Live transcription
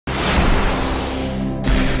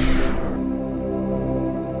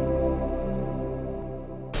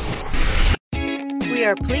We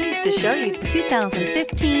are pleased to show you the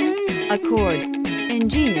 2015 Accord.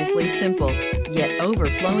 Ingeniously simple, yet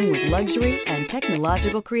overflowing with luxury and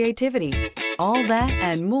technological creativity. All that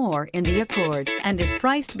and more in the Accord, and is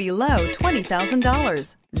priced below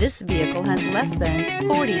 $20,000. This vehicle has less than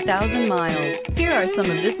 40,000 miles. Here are some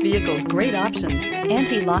of this vehicle's great options: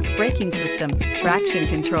 anti-lock braking system, traction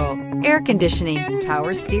control, air conditioning,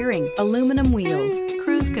 power steering, aluminum wheels,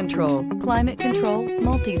 cruise control, climate control,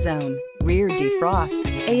 multi-zone, rear defrost,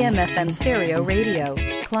 AM/FM stereo radio,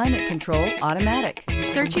 climate control automatic.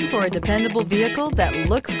 Searching for a dependable vehicle that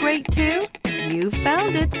looks great too? You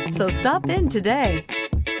found it, so stop in today.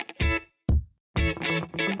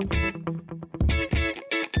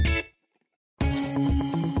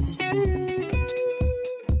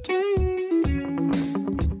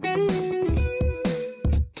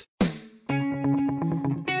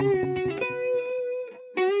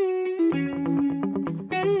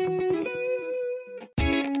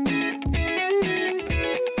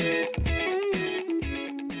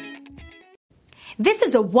 This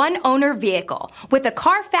is a one-owner vehicle with a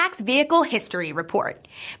CARFAX Vehicle History Report.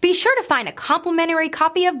 Be sure to find a complimentary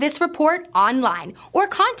copy of this report online or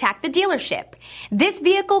contact the dealership. This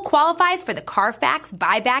vehicle qualifies for the CARFAX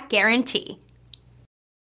Buyback Guarantee.